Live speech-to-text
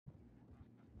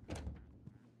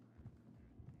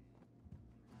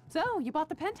So, you bought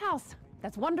the penthouse.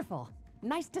 That's wonderful.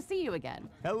 Nice to see you again.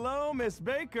 Hello, Miss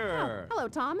Baker. Oh, hello,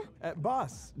 Tom.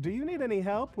 Boss, do you need any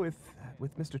help with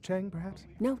Mr. Cheng, perhaps?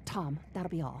 No, Tom. That'll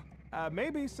be all.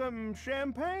 Maybe some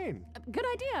champagne. Good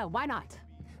idea. Why not?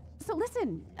 So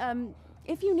listen,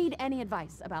 if you need any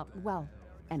advice about, well,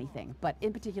 anything, but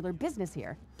in particular business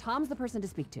here, Tom's the person to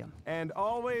speak to. And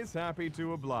always happy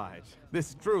to oblige.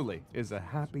 This truly is a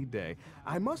happy day.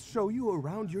 I must show you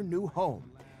around your new home.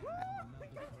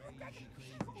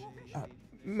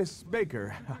 Miss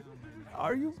Baker,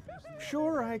 are you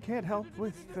sure I can't help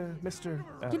with Mr.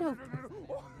 You know,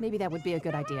 maybe that would be a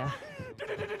good idea.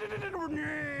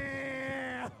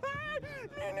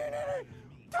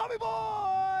 Tommy boy,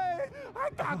 I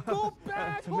gotta go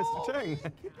back Mr. Cheng.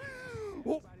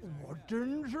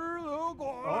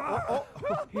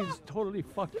 He's totally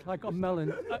fucked like a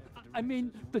melon. I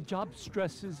mean, the job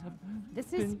stresses have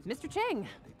This is Mr. Cheng,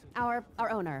 our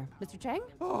owner. Mr. Cheng?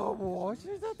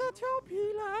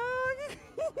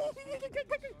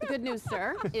 The good news,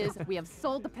 sir, is we have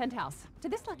sold the penthouse to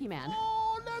this lucky man.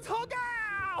 let's hug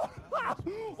out!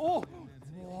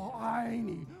我爱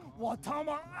你，我他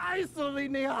妈爱死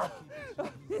你啊！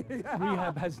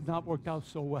 Rehab has not worked out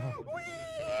so well.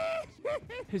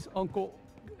 His uncle,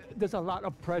 there's a lot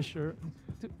of pressure.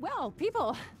 Well,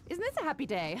 people, isn't this a happy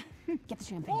day? Get the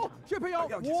champagne. 哦，小朋友，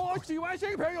我喜欢小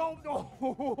朋友。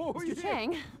 Mr.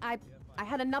 Cheng, I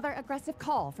had another aggressive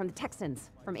call from the Texans,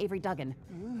 from Avery Duggan.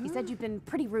 He said you've been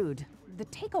pretty rude. The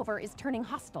takeover is turning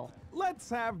hostile. Let's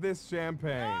have this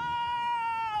champagne.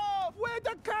 Where's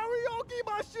the karaoke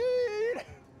machine?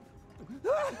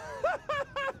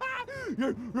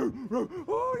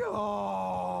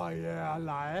 Oh yeah,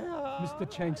 来啊！ Mr.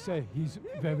 Chang said he's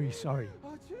very sorry,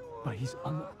 but he's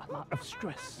under a lot of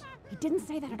stress. He didn't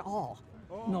say that at all.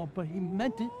 No, but he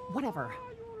meant it. Whatever.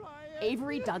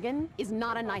 Avery Duggan is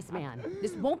not a nice man.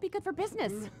 This won't be good for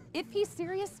business. If he's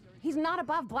serious, he's not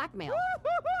above blackmail.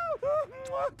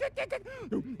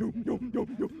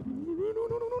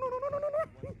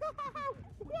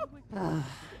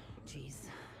 Jeez.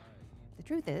 The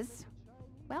truth is,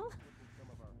 well,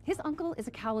 his uncle is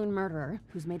a Kowloon murderer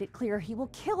who's made it clear he will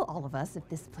kill all of us if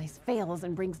this place fails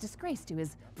and brings disgrace to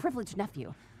his privileged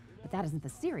nephew. But that isn't the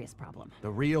serious problem.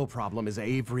 The real problem is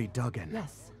Avery Duggan.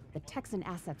 Yes, the Texan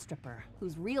asset stripper,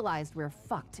 who's realized we're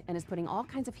fucked and is putting all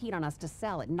kinds of heat on us to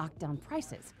sell at knockdown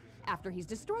prices, after he's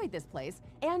destroyed this place,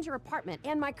 and your apartment,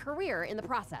 and my career in the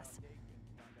process.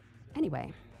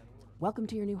 Anyway, welcome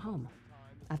to your new home.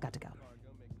 I've got to go.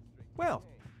 Well,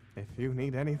 if you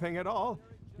need anything at all,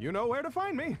 you know where to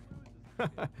find me.